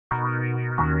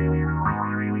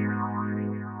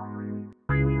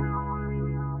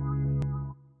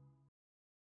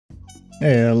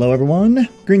Hello everyone,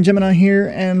 Green Gemini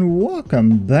here, and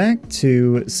welcome back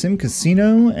to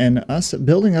SimCasino and us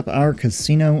building up our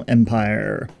casino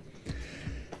empire.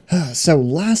 So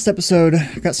last episode,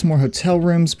 I got some more hotel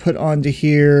rooms put onto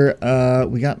here.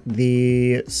 We got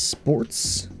the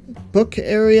sports book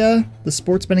area, the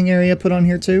sports betting area put on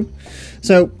here too.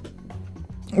 So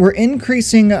we're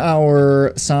increasing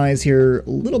our size here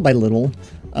little by little.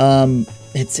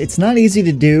 It's not easy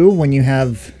to do when you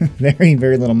have very,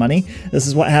 very little money. This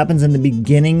is what happens in the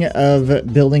beginning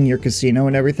of building your casino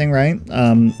and everything, right?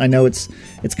 I know it's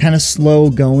kind of slow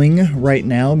going right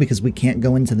now because we can't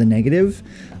go into the negative.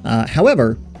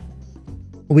 However,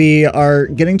 we are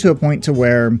getting to a point to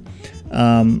where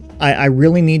I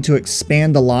really need to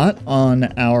expand a lot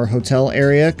on our hotel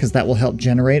area because that will help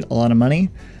generate a lot of money.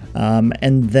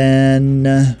 And then,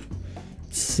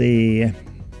 let's see...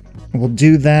 We'll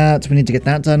do that. We need to get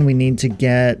that done. We need to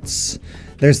get...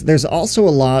 There's also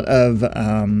a lot of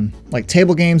like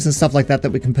table games and stuff like that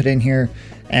we can put in here.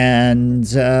 And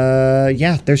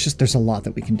yeah, there's a lot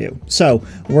that we can do. So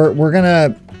we're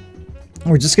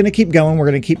just gonna keep going. We're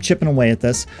gonna keep chipping away at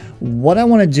this. What I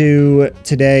want to do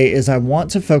today is I want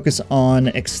to focus on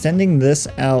extending this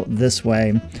out this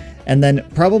way, and then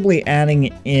probably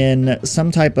adding in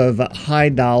some type of high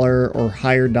dollar or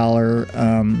higher dollar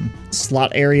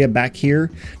slot area back here.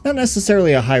 Not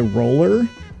necessarily a high roller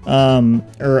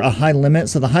or a high limit.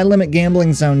 So the high limit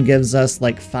gambling zone gives us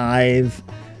like it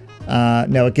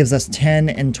gives us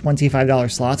 $10 and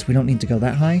 $25 slots. We don't need to go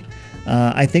that high.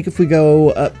 I think if we go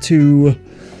up to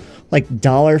like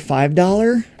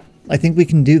 $5, I think we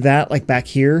can do that like back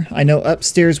here. I know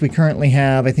upstairs we currently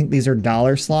have, I think these are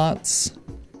dollar slots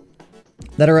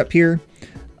that are up here.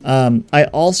 I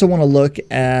also want to look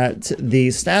at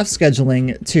the staff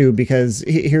scheduling too, because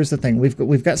here's the thing: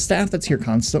 we've got staff that's here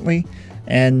constantly,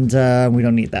 and we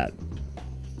don't need that.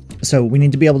 So we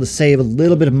need to be able to save a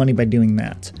little bit of money by doing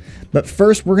that. But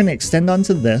first, we're going to extend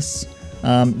onto this.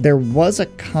 There was a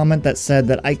comment that said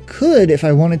that I could, if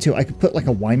I wanted to, I could put like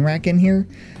a wine rack in here,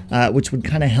 which would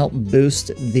kind of help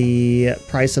boost the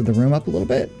price of the room up a little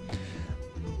bit.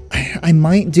 I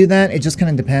might do that. It just kind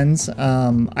of depends.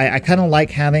 I kind of like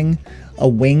having a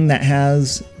wing that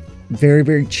has very,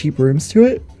 very cheap rooms to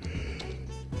it,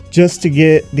 just to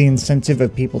get the incentive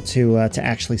of people to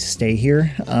actually stay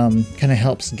here. Kind of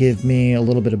helps give me a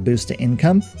little bit of boost to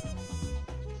income.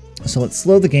 So let's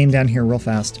slow the game down here real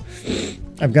fast.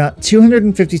 I've got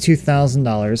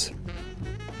 $252,000.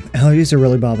 Allergies are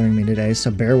really bothering me today,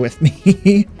 so bear with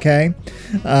me, okay?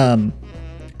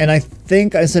 And I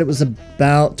think I said it was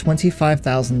about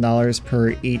 $25,000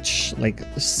 per each, like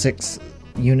 6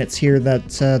 units here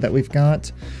that we've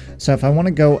got. So if I want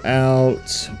to go out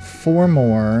 4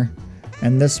 more,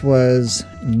 and this was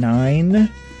 9,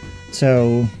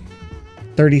 so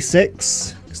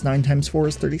 36, because 9 times 4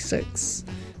 is 36,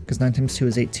 because 9 times 2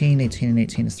 is 18, 18 and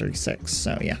 18 is 36.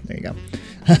 So yeah, there you go.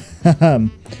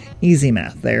 Easy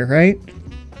math there, right?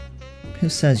 Who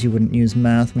says you wouldn't use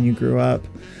math when you grew up?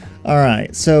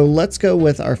 Alright, so let's go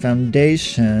with our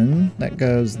foundation. That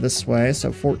goes this way,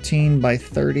 so 14 by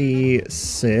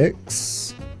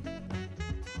 36.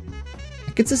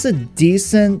 It gets us a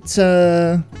decent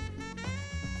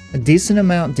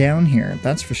amount down here,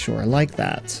 that's for sure. I like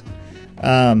that.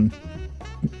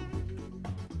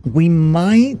 We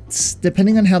might,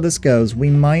 depending on how this goes,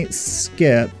 we might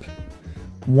skip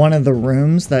one of the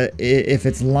rooms. That if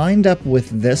it's lined up with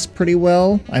this pretty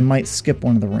well, I might skip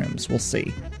one of the rooms. We'll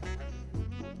see.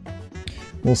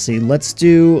 We'll see. Let's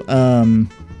do,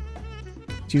 let's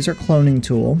use our cloning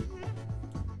tool.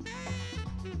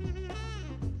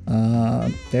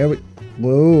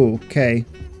 Whoa, okay.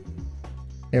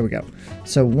 There we go.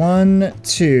 So 1,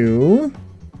 2.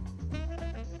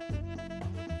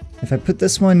 If I put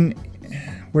this one,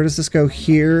 where does this go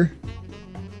here?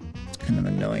 It's kind of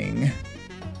annoying.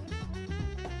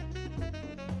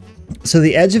 So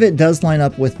the edge of it does line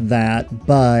up with that,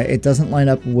 but it doesn't line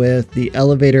up with the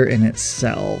elevator in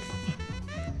itself.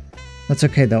 That's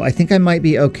okay though. I think I might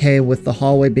be okay with the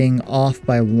hallway being off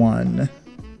by 1.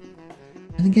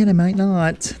 And again, I might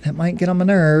not. That might get on my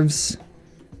nerves.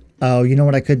 Oh, you know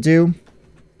what I could do?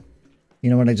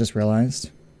 You know what I just realized?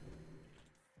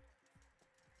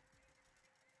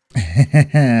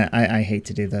 I hate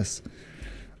to do this.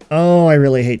 Oh, I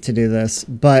really hate to do this.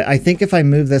 But I think if I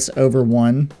move this over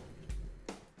 1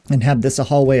 and have this a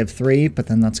hallway of 3, but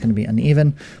then that's going to be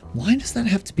uneven. Why does that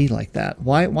have to be like that?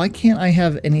 Why can't I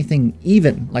have anything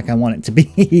even like I want it to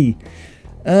be?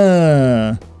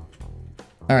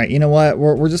 All right, you know what?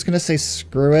 We're just going to say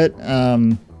screw it.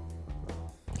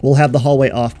 We'll have the hallway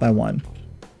off by 1.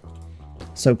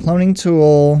 So cloning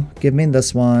tool, give me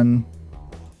this one.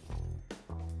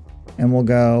 And we'll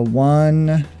go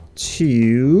 1,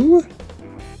 2.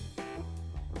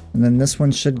 And then this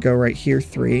one should go right here,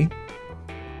 3.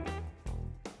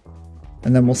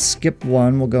 And then we'll skip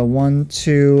 1. We'll go 1,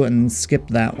 2, and skip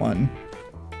that one.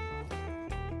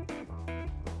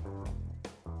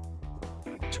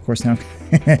 Which of course now,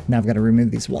 now I've got to remove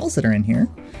these walls that are in here,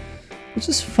 which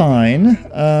is fine.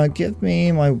 Give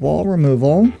me my wall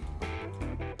removal.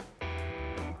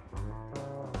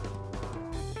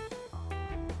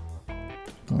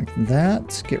 Like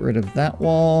that. Get rid of that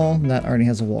wall. That already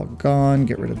has a wall gone.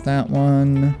 Get rid of that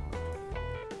one.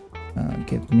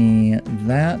 Give me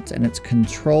that and its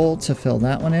control to fill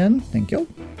that one in. Thank you.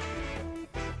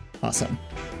 Awesome.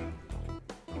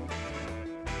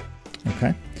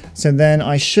 Okay. So then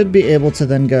I should be able to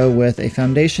then go with a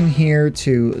foundation here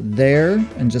to there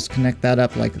and just connect that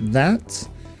up like that.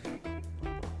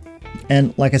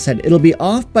 And like I said, it'll be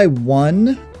off by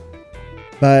 1,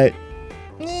 but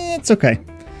it's okay.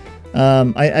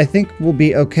 I think we'll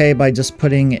be okay by just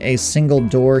putting a single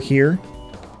door here.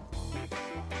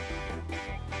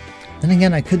 Then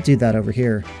again, I could do that over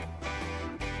here.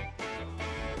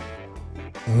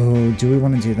 Oh, do we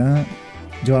want to do that?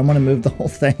 Do I want to move the whole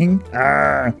thing?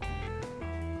 Arrgh.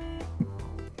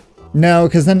 No,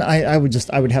 because then I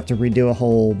would have to redo a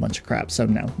whole bunch of crap. So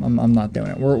no, I'm not doing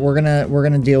it. We're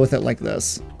gonna deal with it like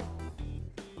this.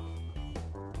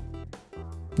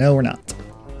 No, we're not.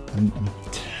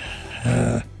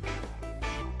 I'm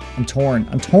torn.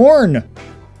 I'm torn.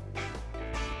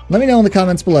 Let me know in the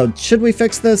comments below. Should we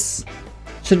fix this?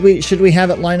 Should we have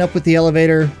it line up with the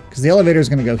elevator? Because the elevator is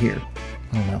going to go here.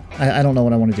 I don't know. I don't know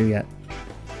what I want to do yet.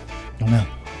 I don't know.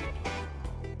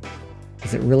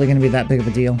 Is it really going to be that big of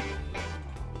a deal?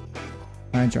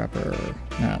 Eyedropper.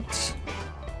 That.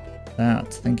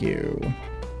 That. Thank you.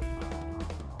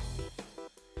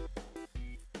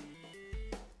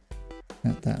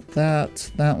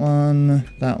 That one.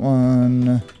 That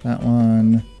one. That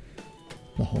one.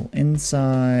 The whole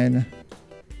inside,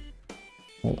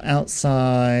 whole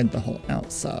outside, the whole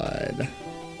outside.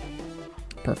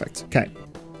 Perfect. Okay.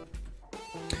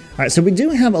 All right, so we do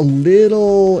have a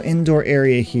little indoor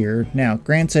area here. Now,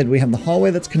 granted, we have the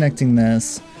hallway that's connecting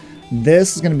this.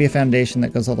 This is going to be a foundation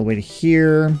that goes all the way to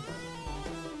here.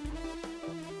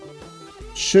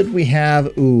 Should we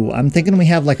have... Ooh, I'm thinking we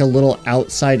have like a little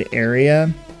outside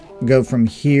area. Go from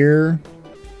here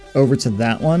over to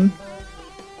that one.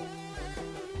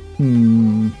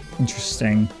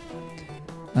 Interesting.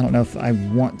 I don't know if I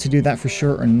want to do that for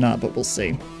sure or not, but we'll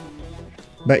see.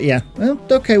 But yeah, well,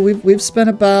 okay, we've spent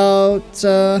about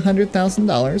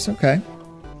 $100,000. Okay,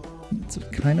 that's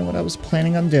kind of what I was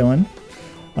planning on doing.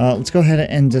 Let's go ahead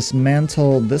and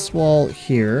dismantle this wall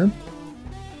here.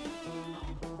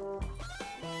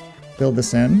 Fill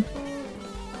this in.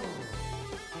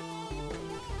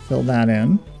 Fill that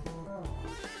in.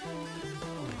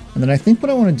 And then I think what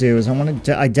I want to do is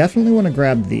I definitely want to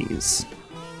grab these.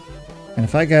 And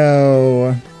if I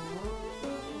go...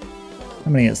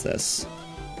 How many is this?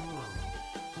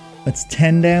 That's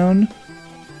 10 down.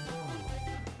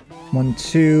 1,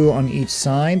 2 on each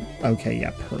side. Okay,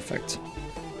 yeah, perfect.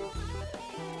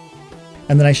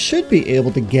 And then I should be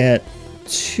able to get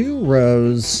 2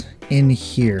 rows in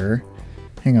here.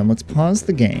 Hang on, let's pause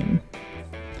the game.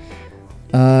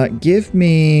 Give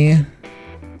me...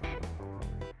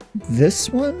 this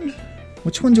one?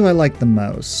 Which one do I like the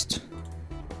most?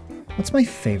 What's my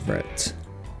favorite?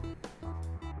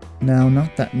 No,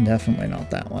 not that. Definitely not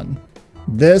that one.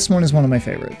 This one is one of my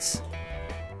favorites.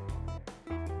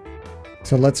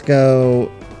 So let's go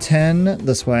 10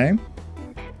 this way.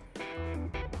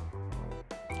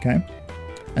 Okay.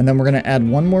 And then we're going to add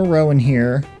 1 more row in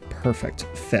here. Perfect.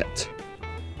 Fit.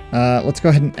 Let's go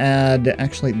ahead and add,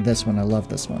 actually, this one. I love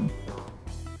this one.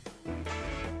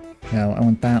 No, I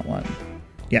want that one.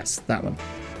 Yes, that one.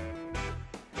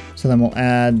 So then we'll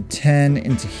add 10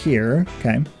 into here.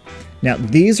 Okay. Now,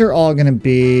 these are all going to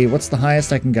be... What's the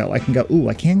highest I can go? I can go... Ooh,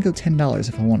 I can go $10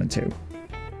 if I wanted to.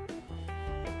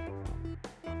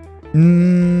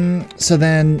 So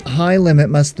then, high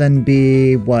limit must then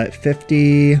be, what,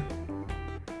 50...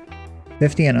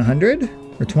 50 and 100?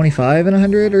 Or 25 and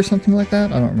 100 or something like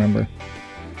that? I don't remember.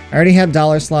 I already have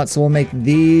dollar slots, so we'll make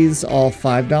these all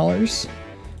 $5.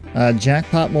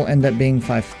 Jackpot will end up being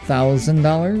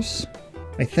 $5,000,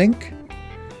 I think.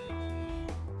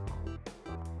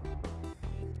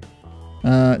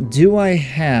 Do I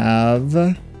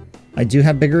have... I do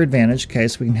have bigger advantage. Okay,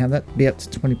 so we can have that be up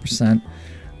to 20%.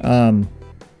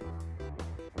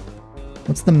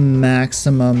 What's the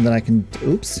maximum that I can...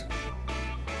 Oops.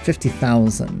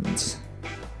 50,000.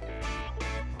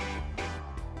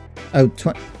 Oh,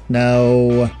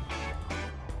 no.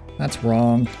 That's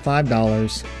wrong.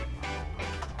 $5.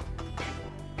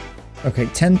 Okay,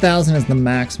 10,000 is the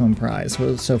maximum prize.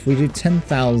 So if we do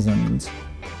 10,000,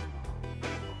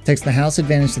 takes the house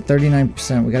advantage to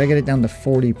 39%. We gotta get it down to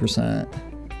 40%.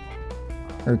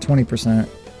 Or 20%.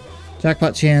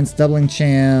 Jackpot chance, doubling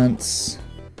chance.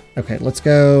 Okay, let's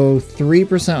go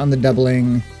 3% on the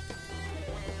doubling.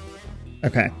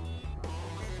 Okay.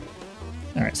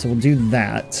 Alright, so we'll do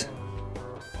that.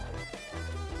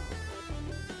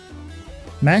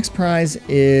 Max prize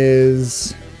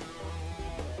is...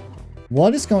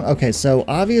 What is going... Okay, so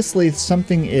obviously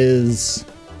something is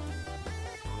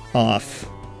off.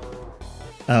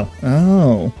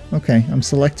 Oh, okay. I'm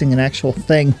selecting an actual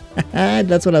thing.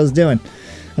 That's what I was doing.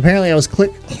 Apparently I was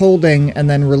holding and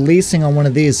then releasing on one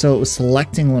of these, so it was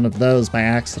selecting one of those by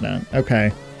accident.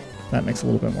 Okay. That makes a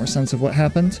little bit more sense of what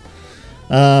happened.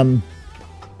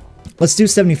 Let's do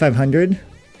 7,500.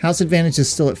 House advantage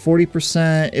is still at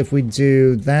 40%. If we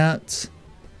do that,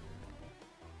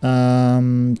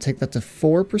 take that to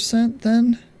 4%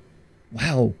 then?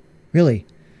 Wow, really?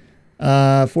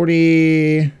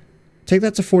 40, take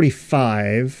that to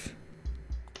 45.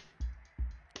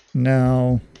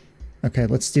 No. Okay,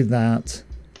 let's do that.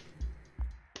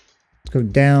 Let's go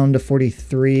down to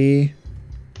 43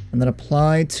 and then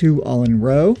apply to all in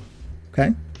row.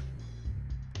 Okay.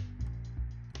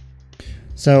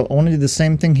 So I want to do the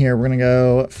same thing here. We're going to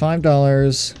go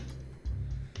 $5.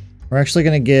 We're actually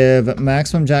going to give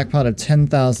maximum jackpot of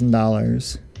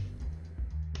 $10,000.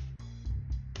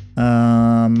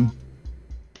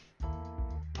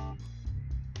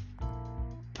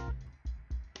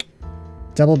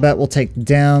 Double bet we'll take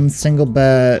down. Single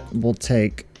bet we'll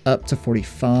take up to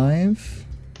 45.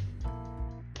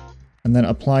 And then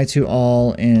apply to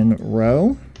all in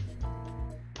row.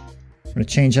 I'm going to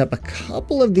change up a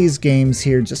couple of these games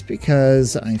here just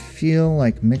because I feel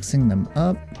like mixing them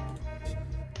up.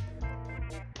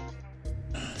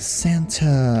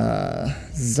 Santa.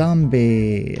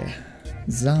 Zombie.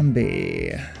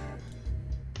 Zombie.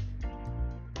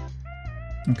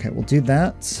 Okay, we'll do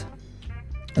that.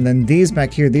 And then these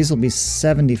back here, these will be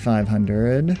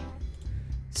 7,500.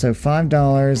 So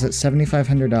 $5 at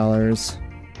 $7,500.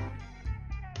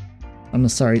 I'm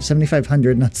sorry,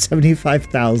 7,500, not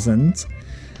 75,000.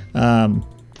 Okay,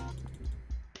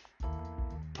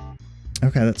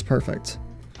 that's perfect.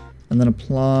 And then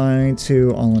apply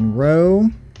to all in row.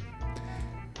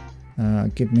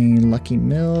 Give me Lucky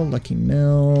Mill, Lucky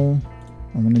Mill.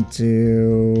 I want to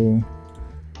do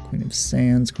Queen of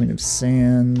Sands, Queen of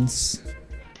Sands.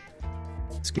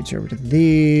 Scooch over to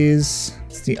these.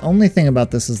 It's the only thing about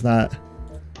this is that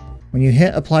when you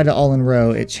hit apply to all in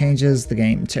row, it changes the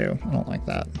game too. I don't like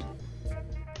that.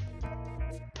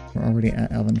 We're already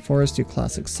at Alvin Forest, do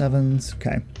classic sevens.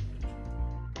 Okay.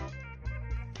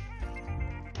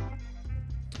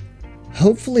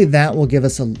 Hopefully that will give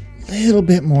us a little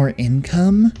bit more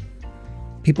income.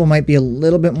 People might be a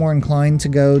little bit more inclined to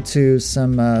go to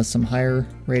some higher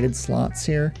rated slots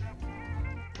here.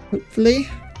 Hopefully.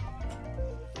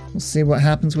 We'll see what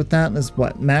happens with that. There's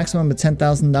what? Maximum of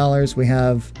 $10,000. We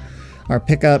have our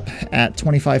pickup at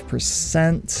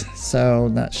 25%, so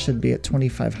that should be at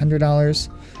 $2,500.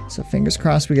 So fingers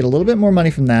crossed we get a little bit more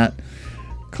money from that.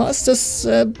 Cost us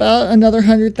about another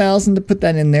 100,000 to put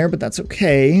that in there, but that's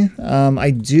okay.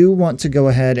 I do want to go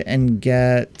ahead and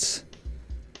get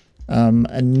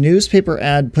a newspaper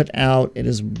ad put out. It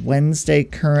is Wednesday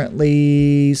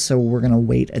currently, so we're gonna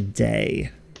wait a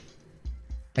day.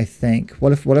 I think.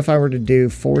 What if I were to do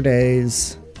 4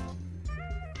 days?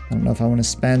 I don't know if I want to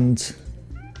spend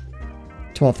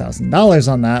 $12,000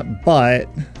 on that, but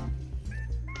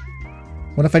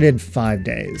what if I did 5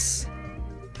 days?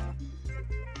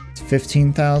 It's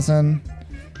 15,000.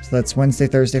 So that's Wednesday,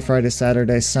 Thursday, Friday,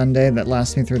 Saturday, Sunday. That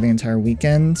lasts me through the entire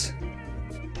weekend.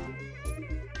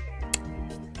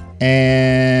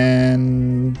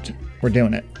 And we're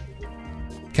doing it.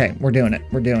 Okay, we're doing it.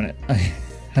 We're doing it.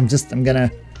 I'm gonna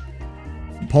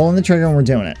pull on the trigger and we're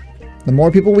doing it. The more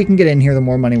people we can get in here, the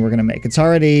more money we're gonna make. It's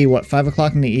already, what, 5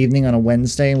 o'clock in the evening on a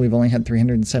Wednesday, and we've only had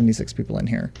 376 people in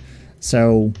here.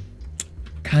 So,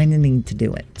 kinda need to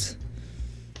do it.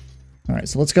 Alright,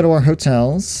 so let's go to our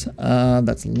hotels.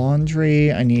 That's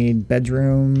laundry. I need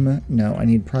bedroom. No, I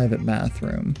need private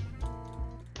bathroom.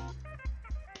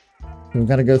 We've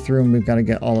got to go through and we've got to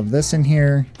get all of this in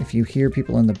here. If you hear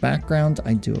people in the background,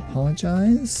 I do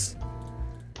apologize.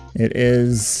 It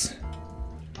is...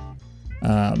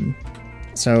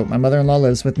 so my mother-in-law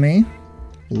lives with me.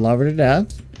 Love her to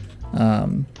death.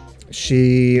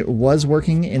 She was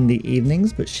working in the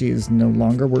evenings, but she is no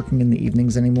longer working in the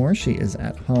evenings anymore. She is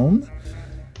at home.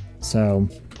 So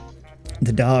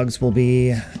the dogs will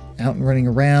be out and running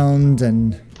around,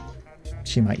 and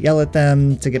she might yell at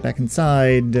them to get back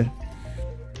inside.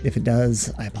 If it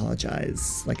does, I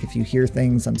apologize. Like, if you hear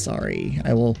things, I'm sorry.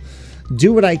 I will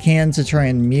do what I can to try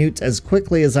and mute as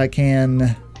quickly as I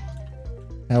can.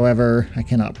 However, I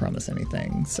cannot promise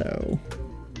anything, so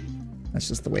that's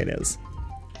just the way it is.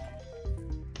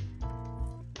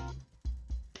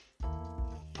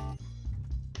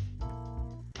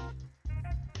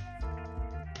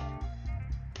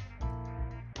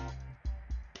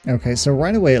 Okay, so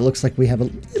right away it looks like we have a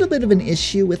little bit of an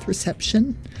issue with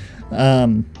reception.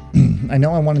 I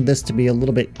know I wanted this to be a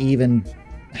little bit even,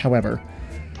 however,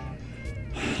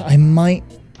 I might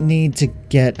need to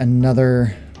get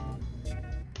another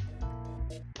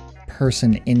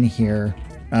person in here.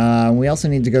 We also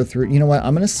need to go through, you know what,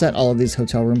 I'm going to set all of these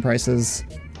hotel room prices,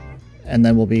 and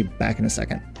then we'll be back in a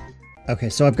second. Okay,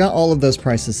 so I've got all of those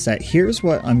prices set. Here's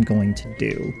what I'm going to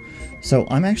do. So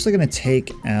I'm actually going to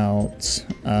take out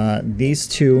these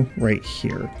two right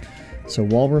here. So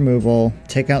wall removal,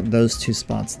 take out those two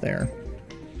spots there.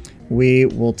 We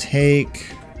will take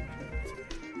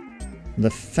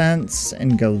the fence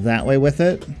and go that way with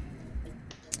it.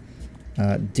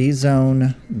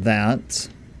 D-zone that.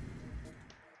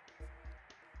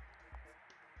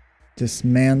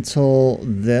 Dismantle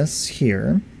this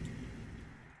here.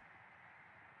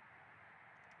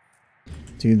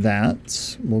 Do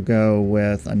that. We'll go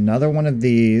with another one of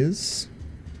these.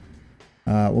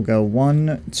 We'll go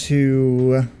 1,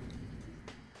 2,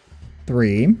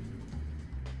 3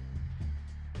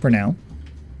 for now.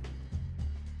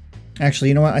 Actually,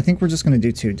 you know what? I think we're just going to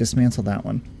do 2. Dismantle that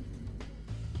one.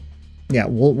 Yeah,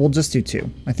 we'll just do 2.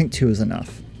 I think 2 is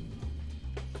enough.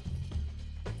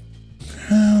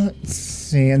 Let's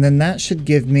see, and then that should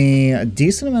give me a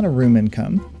decent amount of room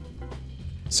income.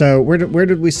 So where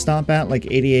did we stop at? Like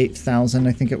 88,000,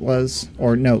 I think it was.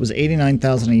 Or no, it was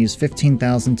 89,000. I used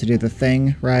 15,000 to do the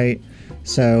thing, right?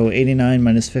 So 89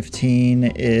 minus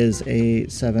 15 is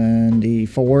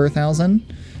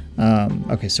 74,000.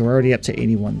 Okay, so we're already up to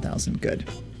 81,000. Good.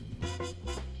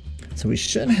 So we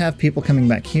should have people coming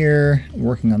back here,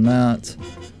 working on that.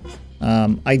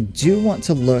 I do want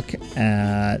to look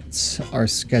at our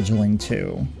scheduling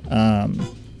too.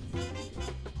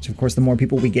 Which of course, the more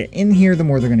people we get in here, the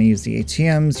more they're going to use the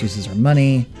ATMs, uses our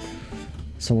money.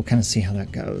 So we'll kind of see how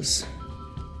that goes.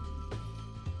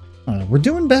 We're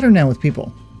doing better now with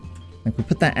people. Like, we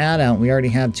put that ad out, we already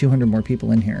have 200 more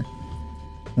people in here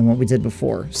than what we did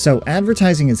before. So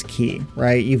advertising is key,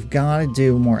 right? You've got to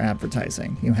do more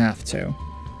advertising. You have to.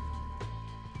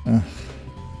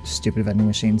 Stupid vending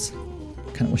machines.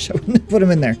 Kind of wish I wouldn't have put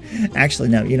them in there. Actually,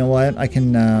 no. You know what? I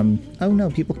can... oh, no.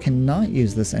 People cannot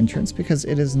use this entrance because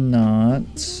it is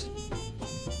not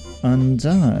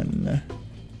undone.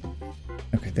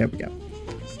 Okay, there we go.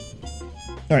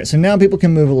 Alright, so now people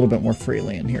can move a little bit more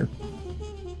freely in here.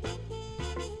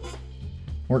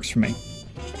 Works for me.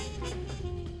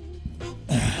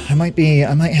 I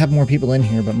might have more people in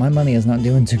here, but my money is not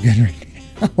doing too good right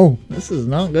now. This is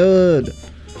not good.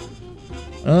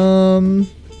 I'm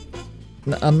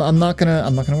not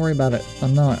gonna worry about it.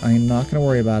 I'm not gonna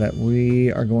worry about it.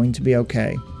 We are going to be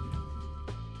okay.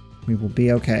 We will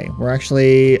be okay. We're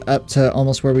actually up to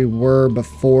almost where we were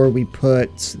before we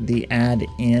put the ad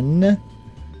in.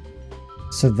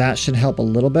 So that should help a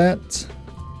little bit.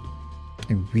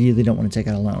 I really don't want to take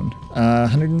out a loan.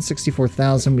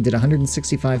 164,000. We did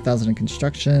 165,000 in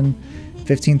construction,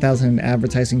 15,000 in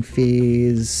advertising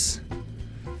fees.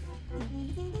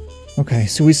 Okay,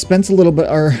 so we spent a little bit.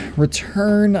 Our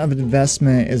return of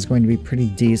investment is going to be pretty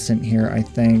decent here, I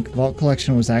think. Vault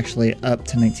collection was actually up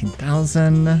to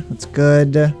 19,000. That's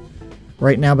good.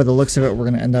 Right now, by the looks of it, we're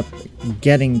going to end up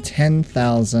getting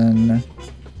 10,000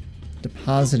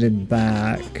 deposited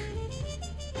back.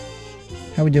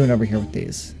 How are we doing over here with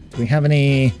these? Do we have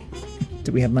any...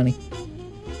 Do we have money?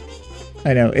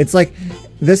 I know. It's like...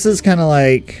 This is kind of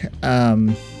like,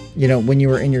 you know, when you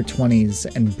were in your 20s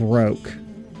and broke.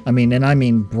 I mean, and I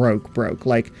mean broke.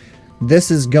 Like,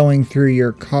 this is going through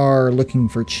your car looking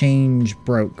for change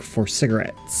broke for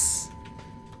cigarettes.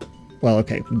 Well,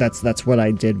 okay, that's what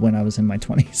I did when I was in my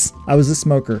 20s. I was a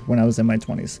smoker when I was in my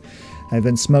 20s. I've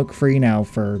been smoke-free now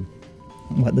for,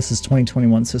 what, this is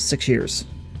 2021, so 6 years.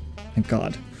 Thank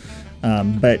God.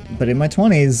 But in my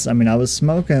 20s, I mean, I was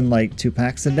smoking like 2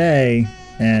 packs a day,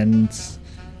 and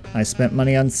I spent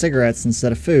money on cigarettes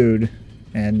instead of food.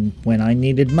 And when I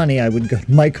needed money, I would go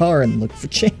to my car and look for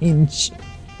change.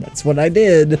 That's what I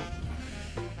did.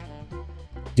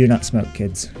 Do not smoke,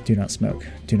 kids. Do not smoke.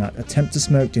 Do not attempt to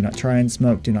smoke. Do not try and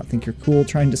smoke. Do not think you're cool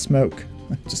trying to smoke.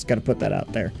 Just got to put that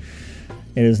out there.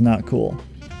 It is not cool.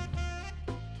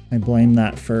 I blame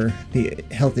that for the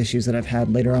health issues that I've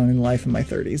had later on in life in my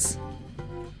 30s.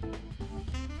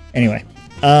 Anyway,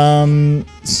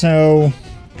 so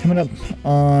coming up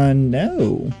on,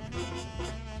 no.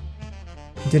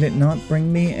 Did it not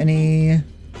bring me any?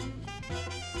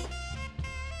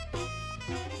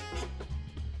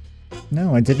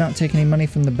 No, I did not take any money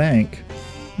from the bank.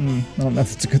 I don't know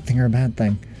if it's a good thing or a bad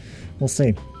thing. We'll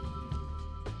see.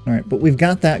 Alright, but we've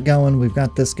got that going. We've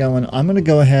got this going. I'm going to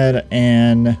go ahead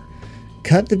and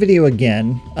cut the video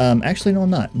again. Actually, no, I'm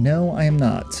not. No, I am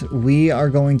not. We are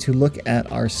going to look at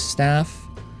our staff.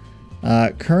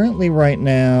 Currently, right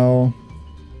now,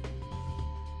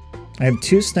 I have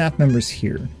 2 staff members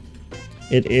here.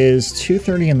 It is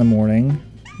 2:30 in the morning.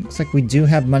 Looks like we do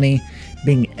have money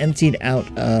being emptied out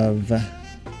of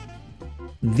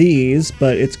these,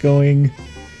 but it's going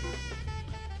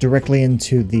directly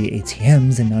into the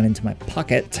ATMs and not into my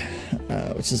pocket,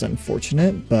 which is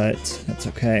unfortunate, but that's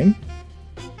okay.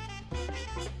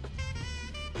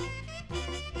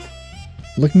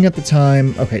 Looking at the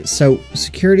time, okay, so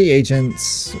security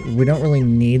agents, we don't really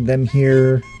need them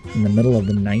here in the middle of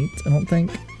the night, I don't think.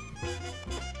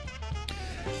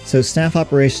 So staff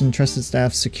operation, trusted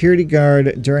staff, security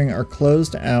guard during our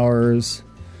closed hours.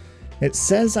 It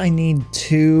says I need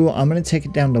 2. I'm going to take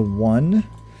it down to 1.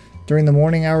 During the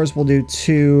morning hours, we'll do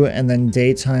 2, and then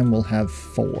daytime we'll have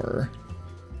 4.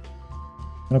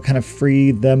 That'll kind of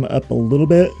free them up a little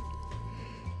bit.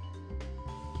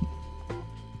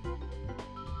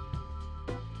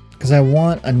 Because I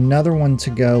want another one to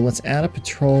go. Let's add a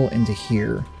patrol into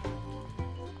here.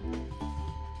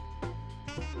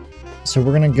 So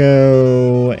we're going to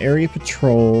go area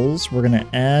patrols. We're going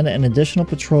to add an additional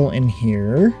patrol in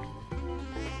here.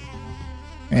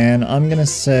 And I'm going to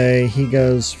say he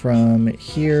goes from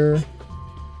here.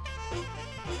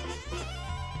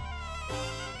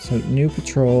 So new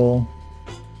patrol.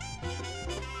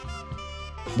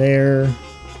 There.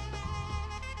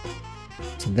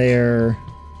 To there.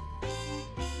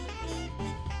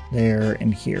 There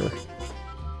and here.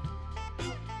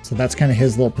 So that's kind of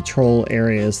his little patrol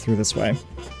areas through this way.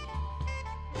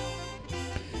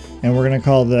 And we're going to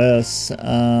call this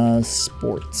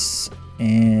sports.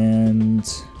 And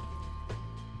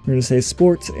we're going to say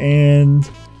sports and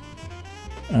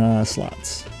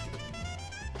slots.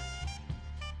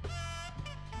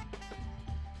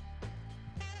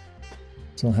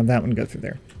 So I'll have that one go through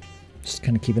there. Just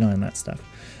kind of keep an eye on that stuff.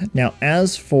 Now,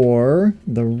 as for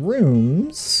the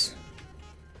rooms,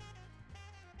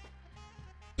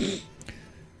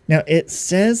 now it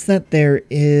says that there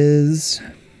is,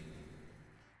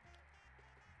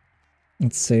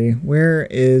 let's see, where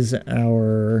is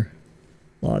our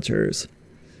lodgers?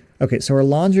 Okay, so our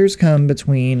lodgers come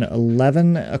between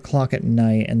 11 o'clock at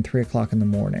night and 3 o'clock in the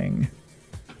morning.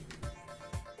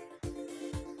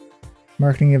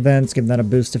 Marketing events, give that a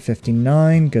boost to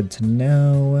 59. Good to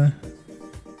know.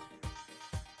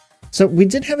 So we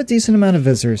did have a decent amount of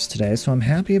visitors today, so I'm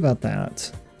happy about that.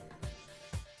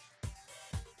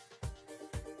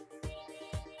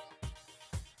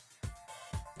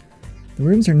 The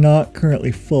rooms are not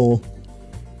currently full.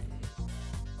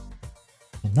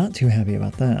 I'm not too happy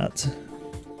about that.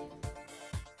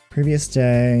 Previous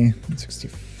day,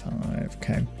 65,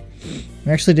 okay.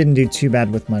 We actually didn't do too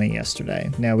bad with money yesterday.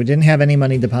 Now, we didn't have any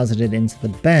money deposited into the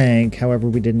bank, however,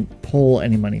 we didn't pull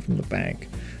any money from the bank.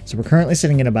 So we're currently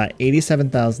sitting at about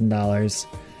 $87,000.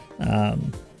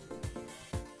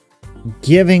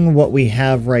 Given what we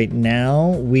have right now,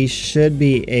 we should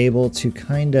be able to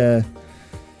kind of...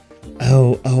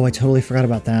 Oh, I totally forgot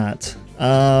about that.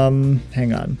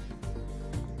 Hang on.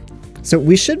 So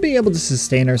we should be able to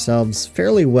sustain ourselves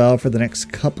fairly well for the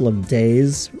next couple of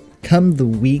days. Come the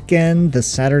weekend, the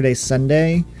Saturday,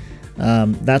 Sunday,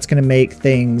 that's going to make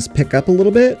things pick up a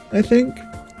little bit, I think.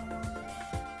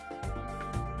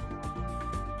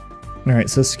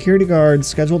 Alright, so security guard,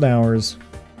 scheduled hours,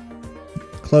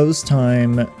 close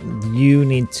time, you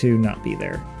need to not be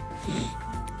there.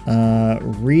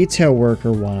 Retail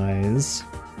worker wise,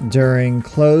 during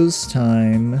close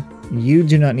time, you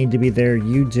do not need to be there,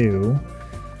 you do.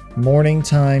 Morning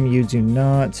time, you do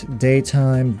not.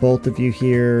 Daytime, both of you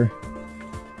here.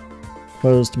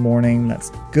 Closed morning,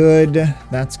 that's good.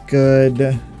 That's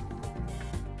good.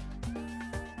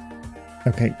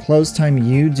 Okay, close time,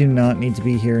 you do not need to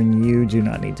be here, and you do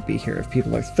not need to be here. If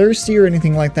people are thirsty or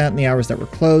anything like that in the hours that were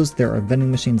closed, there are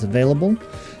vending machines available.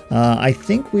 I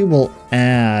think we will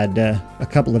add a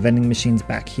couple of vending machines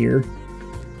back here.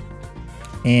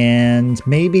 And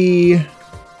maybe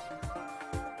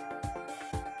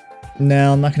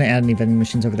No, I'm not going to add any vending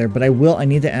machines over there, but I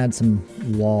need to add some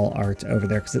wall art over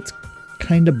there because it's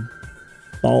kind of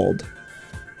bald.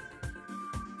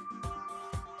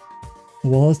 The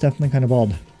wall is definitely kind of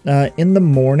bald. In the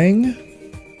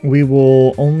morning, we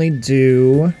will only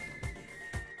do...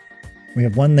 We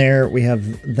have one there, we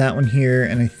have that one here,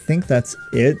 and I think that's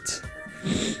it.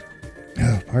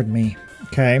 Oh, pardon me.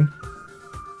 Okay.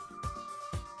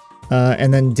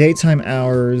 And then daytime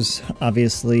hours,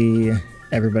 obviously,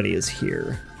 everybody is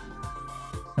here.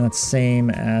 And that's same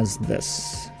as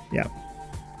this. Yeah.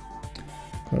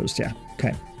 Closed, yeah.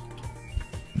 Okay.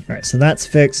 Alright, so that's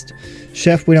fixed.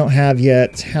 Chef we don't have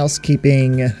yet.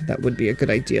 Housekeeping, that would be a good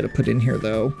idea to put in here,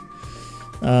 though.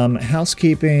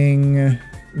 Housekeeping,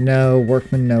 no.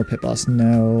 Workman, no. Pit boss,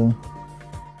 no.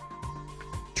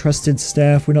 Trusted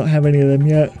staff, we don't have any of them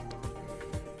yet.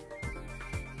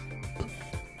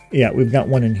 Yeah, we've got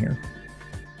one in here.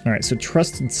 Alright, so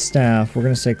trusted staff, we're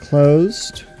going to say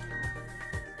closed.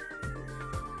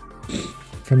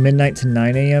 From midnight to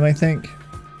 9 a.m., I think.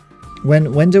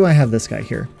 When do I have this guy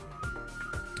here?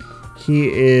 He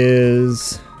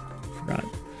is... forgot.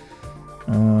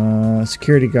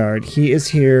 Security guard. He is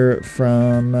here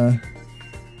from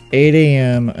 8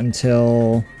 a.m.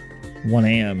 until 1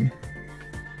 a.m.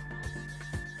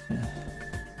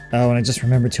 Oh, and I just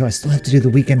remembered too, I still have to do the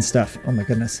weekend stuff. Oh my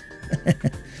goodness.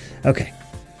 Okay.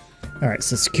 Alright,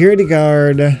 so security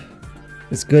guard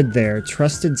is good there.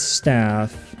 Trusted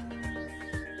staff.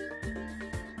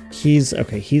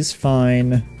 He's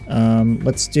fine.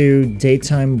 Let's do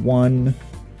daytime 1.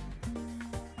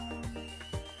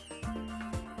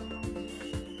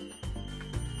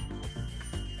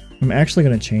 I'm actually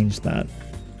going to change that.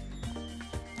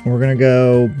 We're going to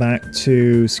go back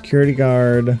to security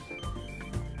guard.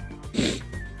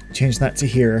 Change that to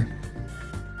here.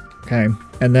 Okay.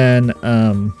 And then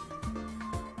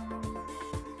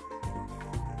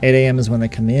 8 a.m. is when they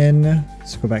come in.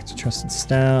 Let's go back to trusted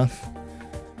staff.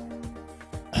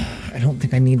 I don't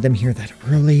think I need them here that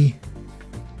early.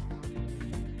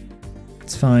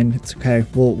 It's fine. It's okay.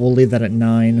 We'll leave that at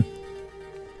 9.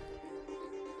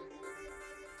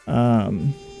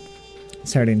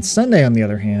 Saturday and Sunday, on the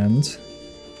other hand,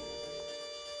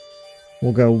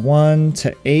 we'll go 1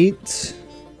 to 8.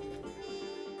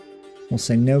 We'll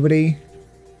say nobody.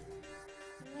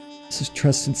 This is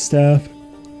trusted staff.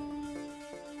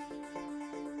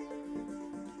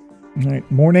 All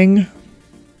right, morning.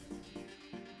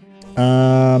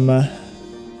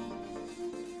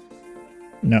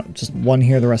 No, just 1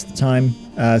 here the rest of the time.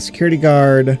 Security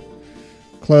guard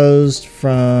closed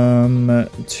from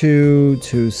 2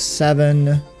 to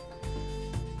 7.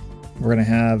 We're gonna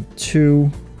have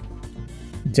 2.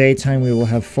 Daytime we will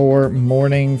have 4.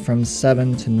 Morning from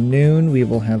 7 to noon we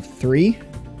will have 3.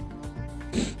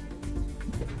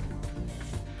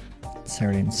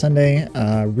 Saturday and Sunday.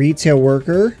 Retail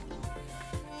worker.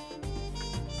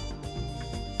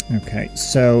 Okay,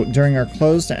 so during our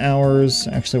closed hours,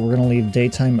 actually we're going to leave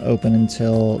daytime open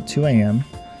until 2 a.m.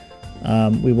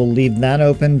 We will leave that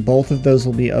open. Both of those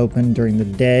will be open during the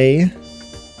day.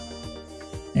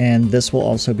 And this will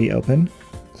also be open.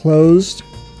 Closed.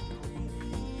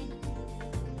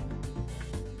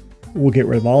 We'll get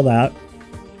rid of all that.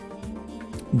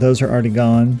 Those are already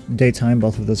gone. Daytime,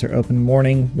 both of those are open.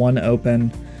 Morning, 1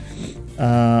 open.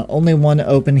 Only 1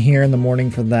 open here in the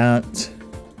morning for that.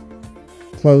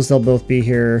 Closed, they'll both be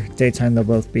here. Daytime, they'll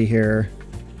both be here.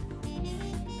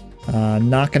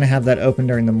 Not going to have that open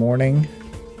during the morning.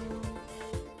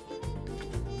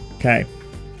 Okay.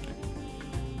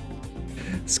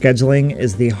 Scheduling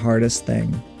is the hardest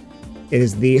thing. It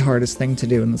is the hardest thing to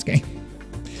do in this game.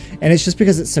 And it's just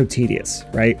because it's so tedious,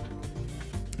 right?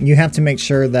 You have to make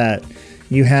sure that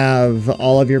you have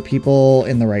all of your people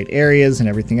in the right areas and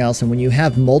everything else. And when you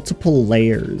have multiple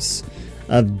layers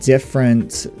of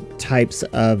different types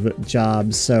of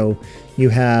jobs, so you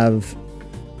have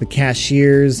the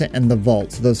cashiers and the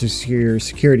vaults, those are your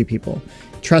security people.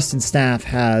 Trusted staff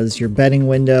has your betting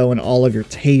window and all of your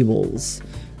tables.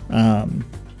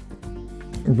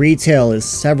 Retail is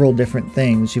several different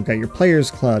things. You've got your players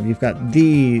club, you got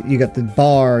the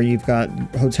bar, you've got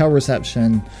hotel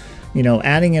reception. You know,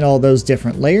 adding in all those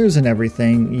different layers and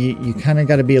everything, you kind of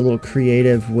got to be a little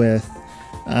creative with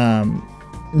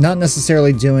not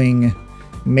necessarily doing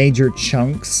major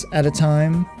chunks at a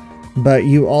time, but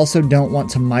you also don't want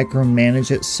to micromanage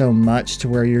it so much to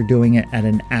where you're doing it at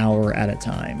an hour at a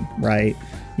time, right?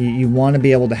 You want to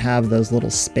be able to have those little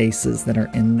spaces that are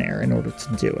in there in order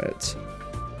to do it.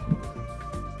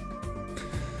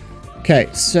 Okay,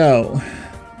 so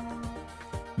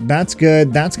that's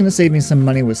good. That's going to save me some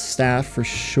money with staff for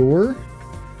sure.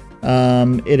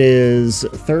 It is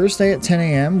Thursday at 10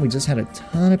 a.m. We just had a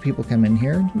ton of people come in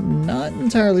here. Not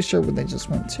entirely sure where they just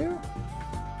went to.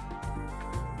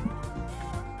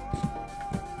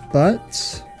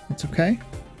 But it's okay.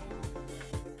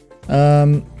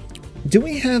 Do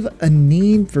we have a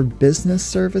need for business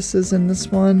services in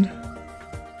this one?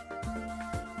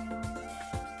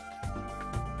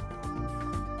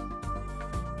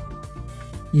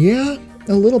 Yeah,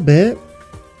 a little bit.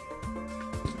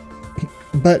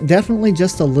 But definitely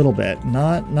just a little bit,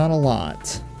 not a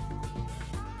lot.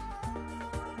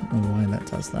 I don't know why that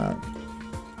does that.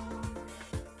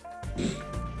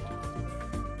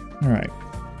 All right.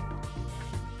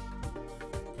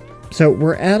 So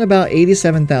we're at about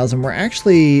 87,000. We're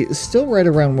actually still right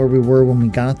around where we were when we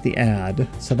got the ad,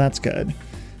 so that's good.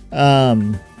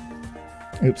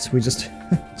 Oops, we just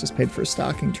paid for a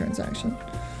stocking transaction.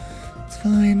 It's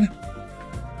fine.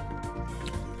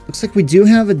 Looks like we do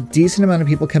have a decent amount of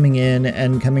people coming in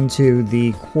and coming to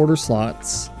the quarter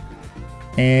slots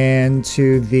and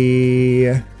to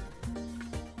the...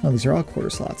 Oh, these are all quarter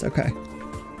slots. Okay.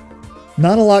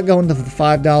 Not a lot going to the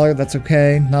 $5. That's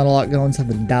okay. Not a lot going to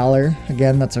the dollar.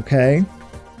 Again, that's okay.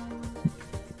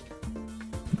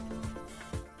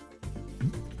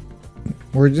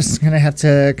 We're just going to have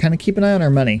to kind of keep an eye on our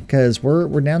money because we're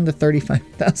down to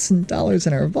 $35,000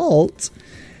 in our vault.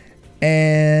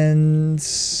 And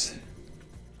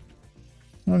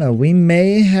I don't know, we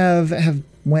may have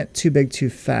went too big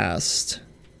too fast.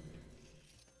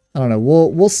 I don't know.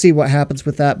 We'll see what happens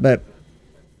with that, but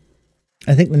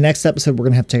I think the next episode we're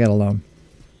going to have to take out a loan.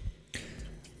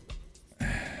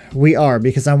 We are,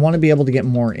 because I want to be able to get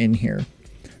more in here.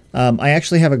 I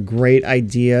actually have a great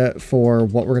idea for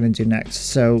what we're going to do next.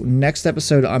 So next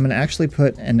episode, I'm going to actually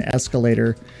put an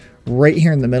escalator right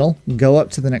here in the middle, go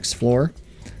up to the next floor.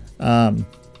 And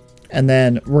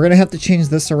then we're going to have to change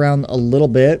this around a little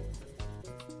bit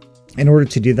in order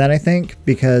to do that, I think,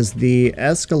 because the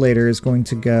escalator is going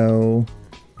to go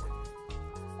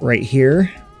right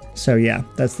here. So yeah,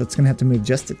 that's going to have to move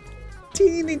just a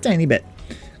teeny tiny bit.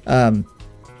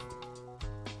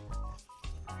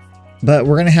 But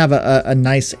we're going to have a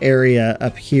nice area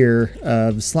up here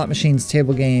of slot machines,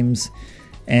 table games,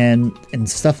 and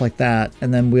stuff like that.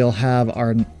 And then we'll have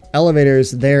our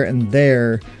elevators there and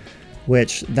there,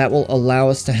 which that will allow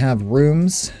us to have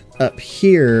rooms up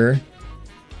here.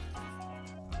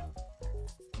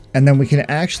 And then we can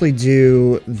actually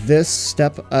do this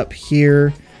step up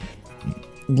here,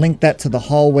 link that to the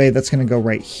hallway that's going to go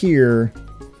right here.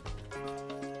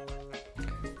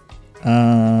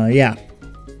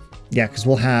 Yeah, because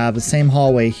we'll have the same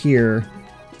hallway here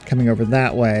coming over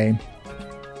that way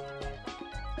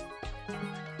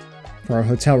for our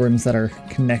hotel rooms that are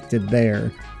connected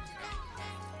there.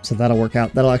 So that'll work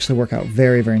out. That'll actually work out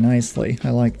very, very nicely.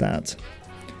 I like that.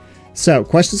 So,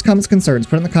 questions, comments, concerns,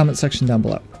 put in the comment section down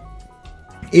below.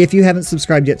 If you haven't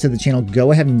subscribed yet to the channel,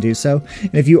 go ahead and do so.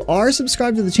 And if you are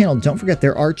subscribed to the channel, don't forget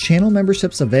there are channel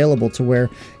memberships available to where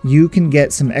you can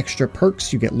get some extra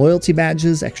perks. You get loyalty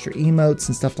badges, extra emotes,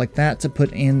 and stuff like that to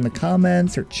put in the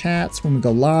comments or chats when we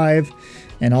go live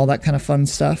and all that kind of fun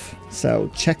stuff.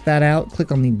 So check that out.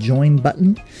 Click on the join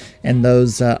button and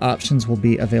those options will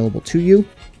be available to you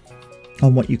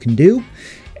on what you can do.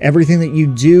 Everything that you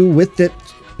do with it,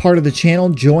 part of the channel,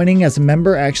 joining as a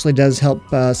member, actually does help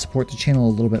support the channel a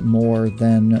little bit more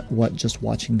than what just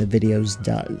watching the videos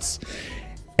does.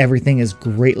 Everything is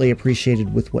greatly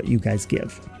appreciated with what you guys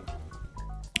give.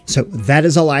 So that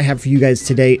is all I have for you guys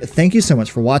today. Thank you so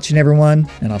much for watching, everyone,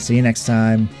 and I'll see you next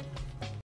time.